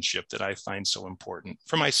relationship that I find so important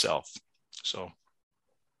for myself. So.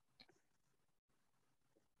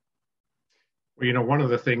 Well, one of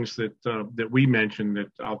the things that we mentioned that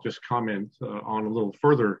I'll just comment on a little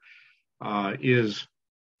further is,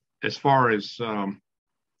 as far as, that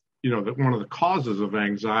one of the causes of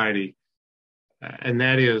anxiety, and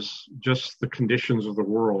that is just the conditions of the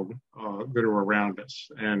world that are around us.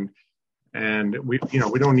 And we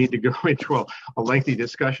don't need to go into a lengthy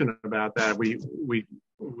discussion about that. We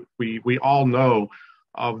all know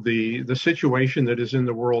of the situation that is in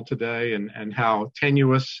the world today and how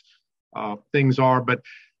tenuous things are. But,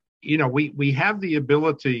 we have the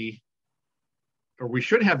ability, or we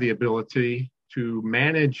should have the ability, to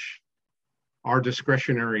manage our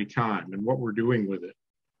discretionary time and what we're doing with it.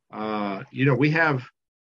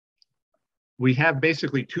 We have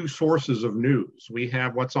basically two sources of news. We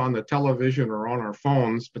have what's on the television or on our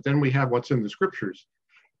phones, but then we have what's in the scriptures.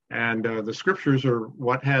 And the scriptures are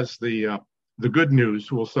what has the good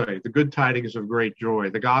news, we'll say, the good tidings of great joy,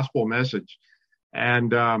 the gospel message.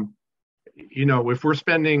 And, if we're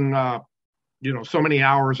spending, so many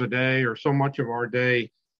hours a day or so much of our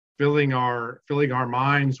day filling our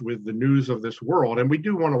minds with the news of this world, and we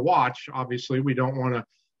do want to watch, obviously, we don't want to,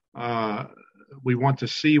 we want to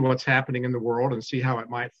see what's happening in the world and see how it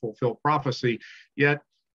might fulfill prophecy. Yet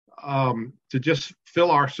to just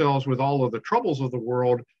fill ourselves with all of the troubles of the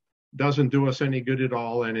world doesn't do us any good at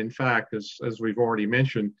all. And in fact, as we've already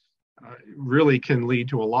mentioned, really can lead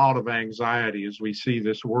to a lot of anxiety as we see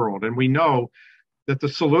this world. And we know that the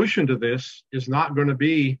solution to this is not going to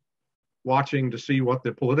be watching to see what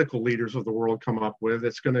the political leaders of the world come up with.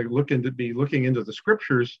 It's going to be looking into the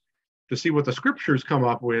scriptures to see what the scriptures come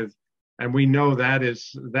up with. And we know that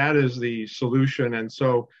is the solution. And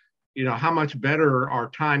so, how much better our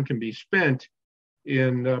time can be spent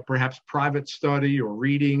in perhaps private study or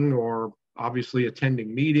reading, or obviously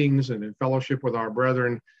attending meetings and in fellowship with our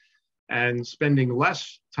brethren, and spending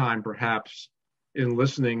less time perhaps in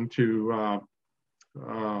listening to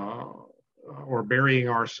or burying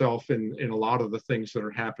ourselves in a lot of the things that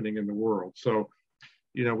are happening in the world. So,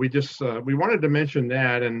 we wanted to mention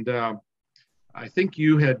that. And I think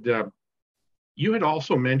you had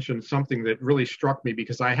also mentioned something that really struck me,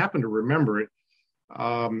 because I happen to remember it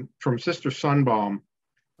from Sister Sunbaum.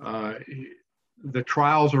 The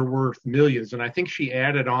trials are worth millions. And I think she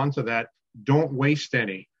added on to that, don't waste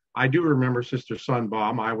any. I do remember Sister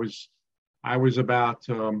Sunbaum. I was about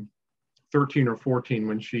 13 or 14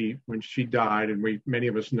 when she died, and many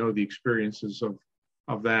of us know the experiences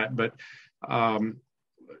of that. But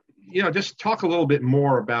just talk a little bit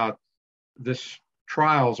more about this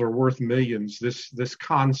trials are worth millions. This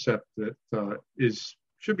concept that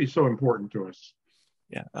should be so important to us.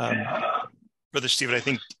 Yeah, Brother Stephen, I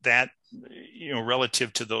think that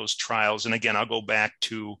relative to those trials, and again, I'll go back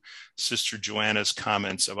to Sister Joanna's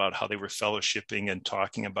comments about how they were fellowshipping and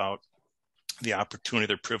talking about the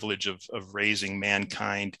opportunity, the privilege of raising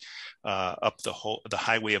mankind up the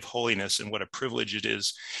highway of holiness, and what a privilege it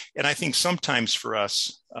is. And I think sometimes for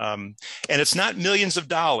us, and it's not millions of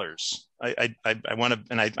dollars. I want to,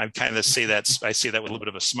 and I kind of say that, I say that with a little bit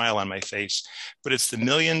of a smile on my face, but it's the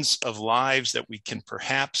millions of lives that we can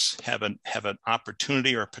perhaps have an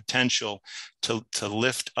opportunity or a potential to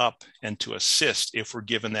lift up and to assist if we're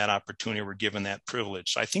given that opportunity, we're given that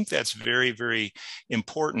privilege. So I think that's very, very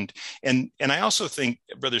important. And I also think,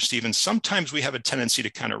 Brother Stephen, sometimes we have a tendency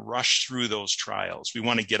to kind of rush through those trials. We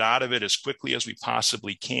want to get out of it as quickly as we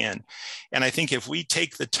possibly can. And I think if we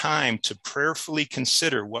take the time to prayerfully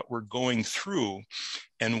consider what we're going through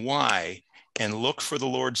and why, and look for the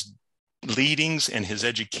Lord's leadings and his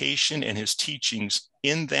education and his teachings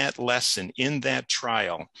in that lesson, in that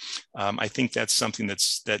trial, I think that's something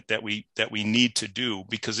that we need to do,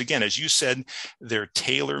 because again, as you said, they're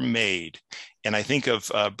tailor-made. And I think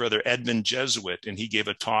of Brother Edmund Jesuit, and he gave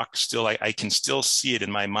a talk. Still, I can still see it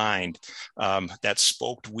in my mind. That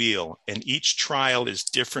spoked wheel, and each trial is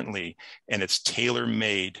differently, and it's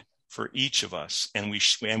tailor-made for each of us. And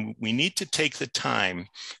we need to take the time,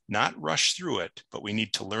 not rush through it, but we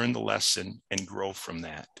need to learn the lesson and grow from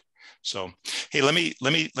that. So, hey, let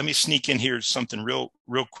me sneak in here something real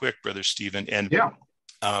quick, Brother Stephen. And yeah,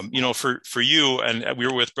 for you, and we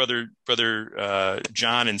were with Brother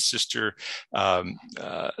John and Sister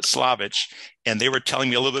Slavich, and they were telling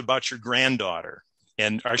me a little bit about your granddaughter.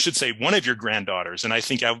 And I should say one of your granddaughters. And I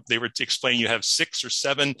think they were explaining you have 6 or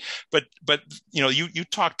 7, but you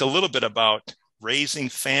talked a little bit about raising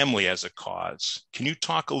family as a cause. Can you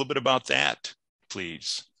talk a little bit about that,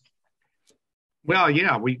 please? Well,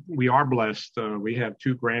 yeah, we are blessed. We have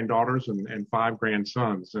 2 granddaughters and 5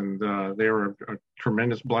 grandsons, and they are a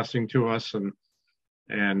tremendous blessing to us.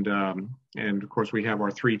 And of course, we have our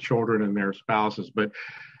 3 children and their spouses. But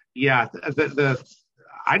yeah,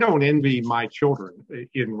 I don't envy my children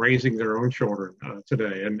in raising their own children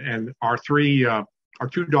today. And our 2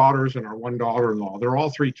 daughters and our 1 daughter-in-law, they're all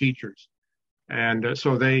 3 teachers. And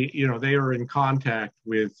so they are in contact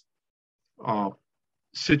with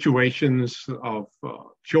situations of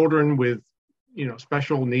children with,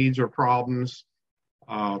 special needs or problems.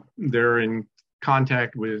 They're in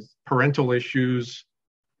contact with parental issues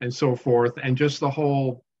and so forth. And just the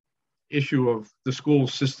whole issue of the school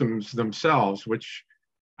systems themselves, which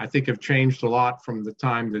I think have changed a lot from the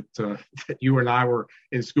time that you and I were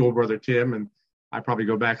in school, Brother Tim, and I probably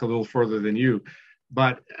go back a little further than you.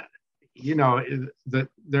 But,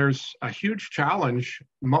 there's a huge challenge,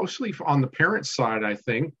 mostly on the parents' side, I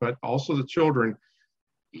think, but also the children,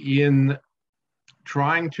 in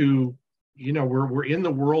trying to, we're in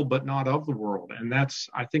the world, but not of the world. And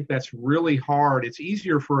I think that's really hard. It's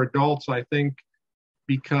easier for adults, I think,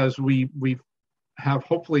 because we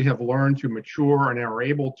hopefully have learned to mature and are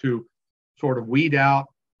able to sort of weed out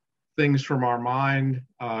things from our mind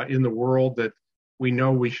in the world that we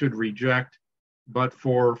know we should reject. But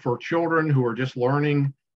for children who are just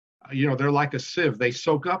learning, they're like a sieve. They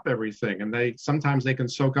soak up everything, and sometimes they can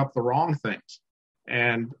soak up the wrong things.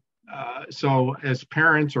 And So as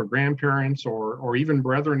parents or grandparents or even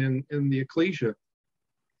brethren in the ecclesia,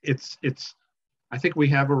 it's I think we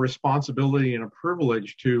have a responsibility and a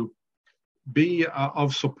privilege to be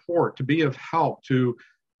of support, to be of help, to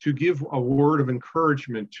give a word of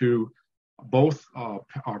encouragement to both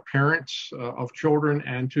our parents of children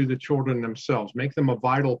and to the children themselves, make them a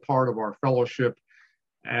vital part of our fellowship,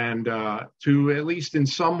 and to at least in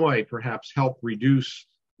some way perhaps help reduce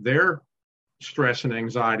their stress and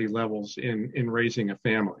anxiety levels in raising a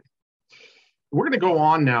family. We're going to go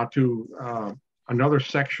on now to another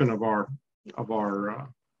section of our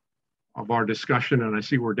discussion, and I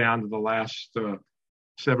see we're down to the last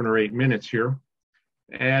 7 or 8 minutes here.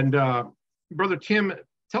 And Brother Tim,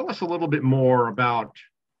 tell us a little bit more about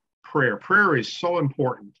prayer. Prayer is so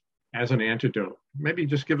important as an antidote. Maybe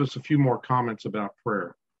just give us a few more comments about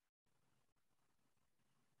prayer.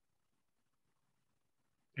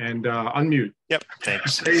 And unmute. Yep,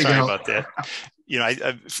 thanks. Sorry about that.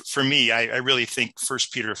 For me, I really think 1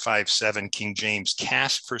 Peter 5:7, King James,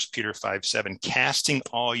 1 Peter 5:7, casting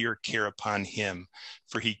all your care upon him,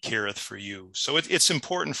 for he careth for you. So it's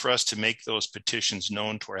important for us to make those petitions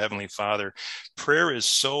known to our Heavenly Father. Prayer is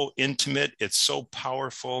so intimate, it's so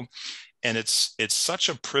powerful, and it's such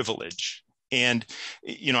a privilege. And,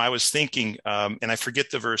 I was thinking, and I forget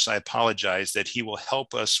the verse, I apologize, that he will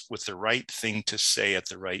help us with the right thing to say at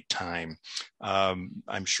the right time.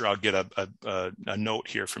 I'm sure I'll get a note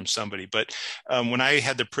here from somebody. But when I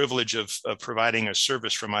had the privilege of providing a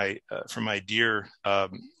service for my dear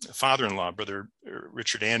father-in-law, Brother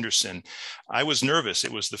Richard Anderson, I was nervous.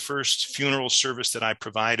 It was the first funeral service that I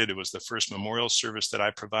provided. It was the first memorial service that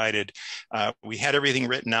I provided. We had everything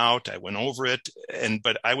written out. I went over it,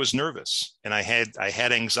 but I was nervous. And I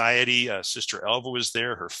had anxiety. Sister Elva was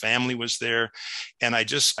there. Her family was there. And I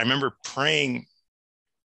remember praying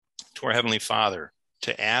to our Heavenly Father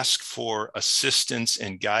to ask for assistance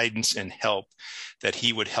and guidance and help, that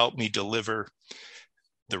he would help me deliver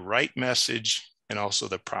the right message and also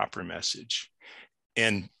the proper message.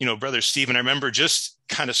 And, Brother Stephen, I remember just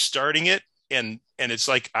kind of starting it, and it's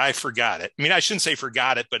like I forgot it. I mean, I shouldn't say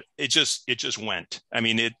forgot it, but it just went. I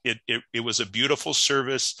mean, it was a beautiful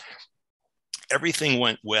service. Everything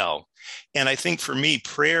went well. And I think for me,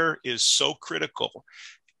 prayer is so critical.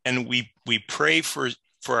 And we pray for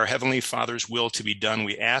our Heavenly Father's will to be done.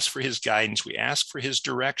 We ask for his guidance. We ask for his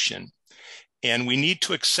direction. And we need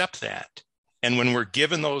to accept that. And when we're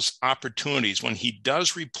given those opportunities, when he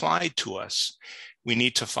does reply to us, we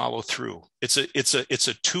need to follow through. It's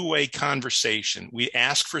a two-way conversation. We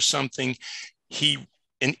ask for something,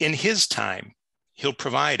 in his time, he'll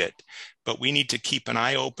provide it. But we need to keep an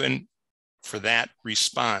eye open for that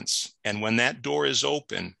response. And when that door is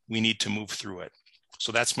open, we need to move through it.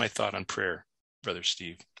 So that's my thought on prayer, Brother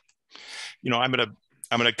Steve. I'm going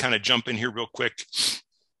to kind of jump in here real quick.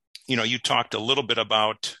 You talked a little bit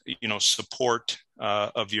about, support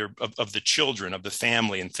of the children, of the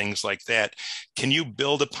family and things like that. Can you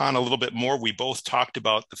build upon a little bit more? We both talked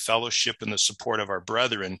about the fellowship and the support of our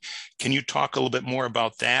brethren. Can you talk a little bit more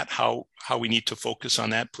about that? How we need to focus on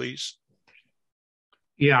that, please?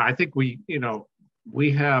 Yeah, I think we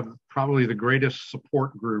have probably the greatest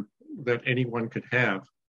support group that anyone could have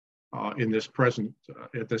at this present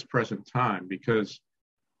time, because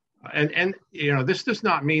this does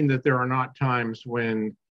not mean that there are not times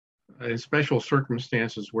when, in special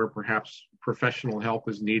circumstances, where perhaps professional help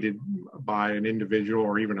is needed by an individual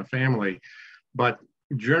or even a family. But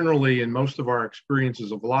generally, in most of our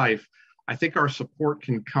experiences of life, I think our support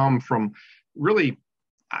can come from really,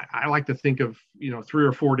 I like to think of 3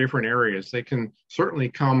 or 4 different areas. They can certainly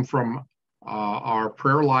come from our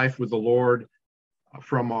prayer life with the Lord,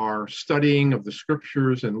 from our studying of the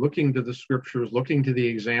scriptures and looking to the scriptures, looking to the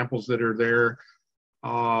examples that are there,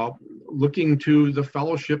 looking to the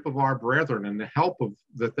fellowship of our brethren and the help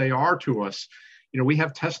that they are to us. We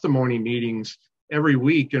have testimony meetings every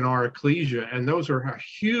week in our ecclesia, and those are a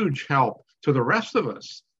huge help to the rest of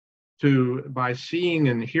us by seeing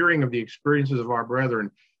and hearing of the experiences of our brethren.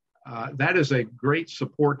 That is a great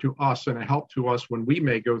support to us and a help to us when we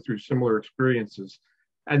may go through similar experiences.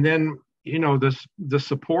 And then, the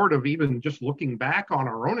support of even just looking back on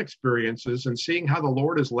our own experiences and seeing how the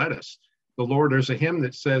Lord has led us. There's a hymn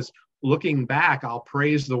that says, looking back, I'll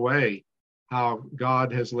praise the way, how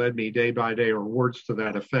God has led me day by day, or words to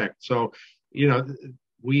that effect. So,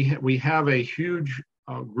 we have a huge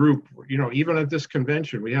group, even at this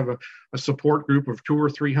convention, we have a support group of 200 or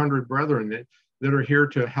 300 brethren that are here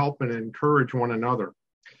to help and encourage one another.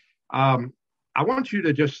 I want you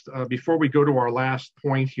to just, before we go to our last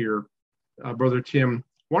point here, Brother Tim,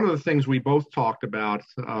 one of the things we both talked about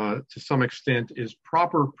to some extent is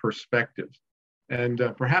proper perspective. And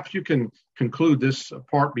perhaps you can conclude this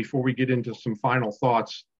part before we get into some final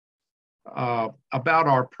thoughts about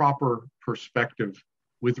our proper perspective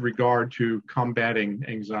with regard to combating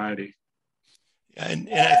anxiety. And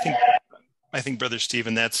I think, Brother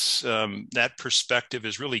Stephen, that's that perspective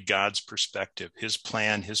is really God's perspective, His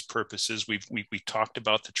plan, His purposes. We talked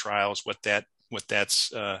about the trials, what that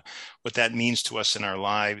means to us in our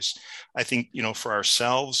lives. I think, for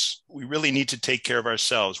ourselves, we really need to take care of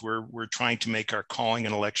ourselves. We're trying to make our calling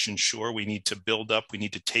and election sure. We need to build up. We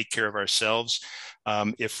need to take care of ourselves.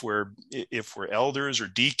 If we're elders or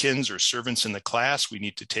deacons or servants in the class, we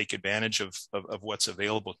need to take advantage of what's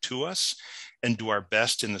available to us and do our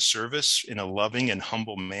best in the service in a loving and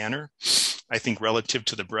humble manner. I think relative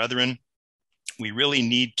to the brethren, we really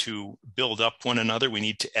need to build up one another. We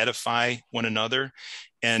need to edify one another.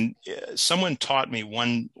 And someone taught me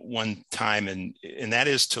one time, and that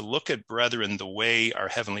is to look at brethren the way our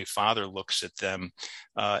Heavenly Father looks at them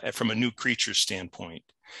from a new creature standpoint.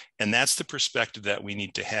 And that's the perspective that we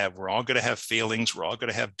need to have. We're all going to have failings. We're all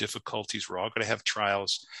going to have difficulties. We're all going to have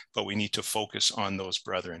trials, but we need to focus on those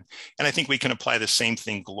brethren. And I think we can apply the same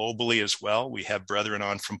thing globally as well. We have brethren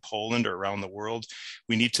on from Poland or around the world.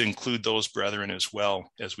 We need to include those brethren as well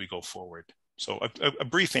as we go forward. So a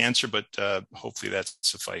brief answer, but hopefully that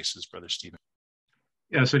suffices, Brother Stephen.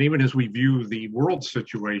 Yes, and even as we view the world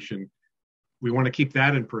situation, we want to keep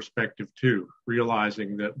that in perspective too,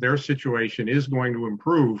 realizing that their situation is going to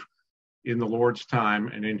improve in the Lord's time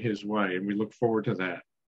and in His way, and we look forward to that.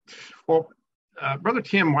 Well, Brother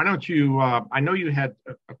Tim, why don't you, I know you had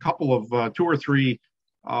a couple of 2 or 3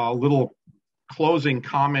 little closing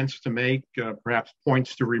comments to make, perhaps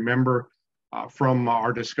points to remember from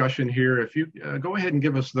our discussion here. If you go ahead and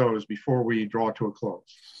give us those before we draw to a close.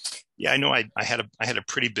 Yeah, I know I had a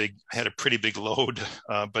pretty big load,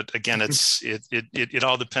 but again, it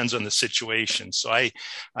all depends on the situation. So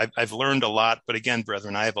I've learned a lot, but again,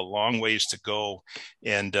 brethren, I have a long ways to go,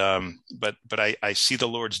 and but I see the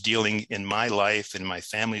Lord's dealing in my life, in my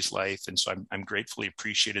family's life, and so I'm gratefully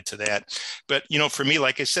appreciated to that. But for me,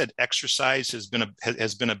 like I said, exercise has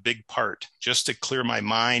been a big part, just to clear my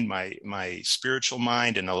mind, my spiritual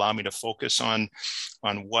mind, and allow me to focus on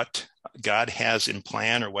what God has in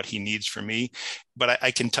plan or what He needs for me. But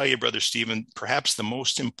I can tell you, Brother Stephen, perhaps the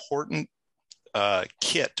most important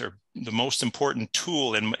kit or the most important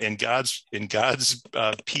tool in God's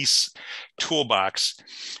peace toolbox,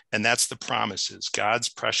 and that's the promises, God's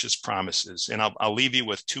precious promises. And I'll leave you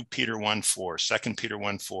with 2 Peter 1:4, 2 Peter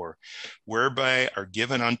 1:4, whereby are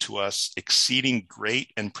given unto us exceeding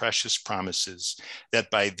great and precious promises, that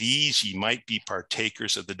by these ye might be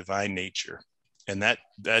partakers of the divine nature. And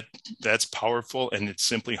that's powerful, and it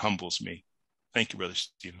simply humbles me. Thank you, Brother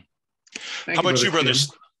Stephen. How about you, Brother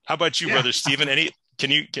Stephen? I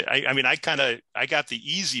got the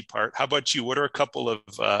easy part. How about you? What are a couple of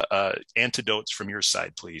antidotes from your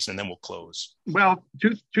side, please? And then we'll close. Well,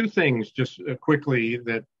 two things just quickly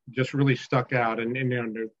that just really stuck out, and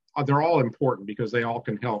they're all important because they all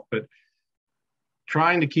can help, but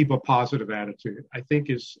trying to keep a positive attitude, I think,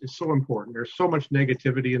 is so important. There's so much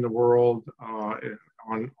negativity in the world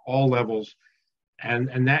on all levels,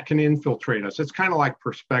 and that can infiltrate us. It's kind of like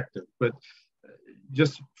perspective, but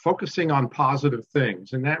just focusing on positive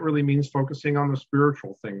things. And that really means focusing on the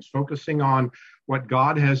spiritual things, focusing on what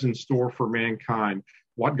God has in store for mankind,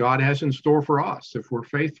 what God has in store for us if we're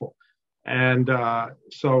faithful. And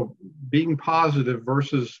so being positive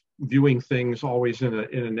versus viewing things always in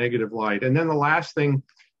a negative light. And then the last thing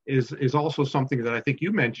is also something that I think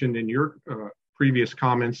you mentioned in your previous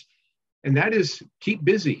comments, and that is keep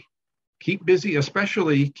busy. Keep busy,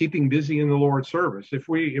 especially keeping busy in the Lord's service. If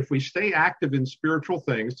we stay active in spiritual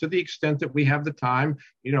things to the extent that we have the time,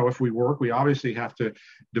 if we work, we obviously have to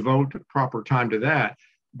devote proper time to that.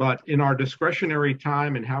 But in our discretionary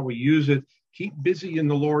time and how we use it, keep busy in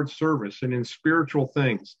the Lord's service and in spiritual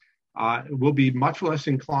things. We'll be much less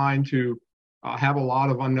inclined to have a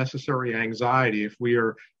lot of unnecessary anxiety if we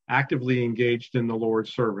are actively engaged in the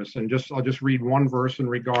Lord's service. And I'll just read one verse in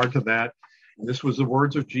regard to that. This was the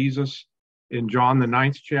words of Jesus in John, the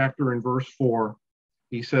 9th chapter, in verse 4.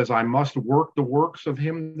 He says, I must work the works of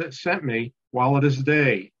him that sent me while it is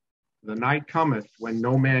day. The night cometh when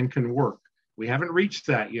no man can work. We haven't reached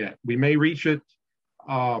that yet. We may reach it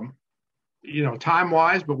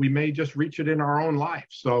time-wise, but we may just reach it in our own life.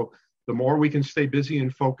 So the more we can stay busy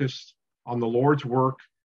and focused on the Lord's work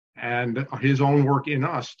and His own work in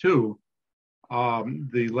us too,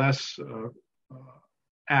 the less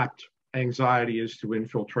apt anxiety is to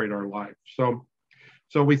infiltrate our life. So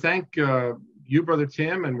we thank you, Brother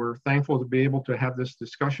Tim, and we're thankful to be able to have this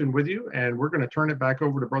discussion with you. And we're going to turn it back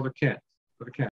over to Brother Kent. Brother Kent.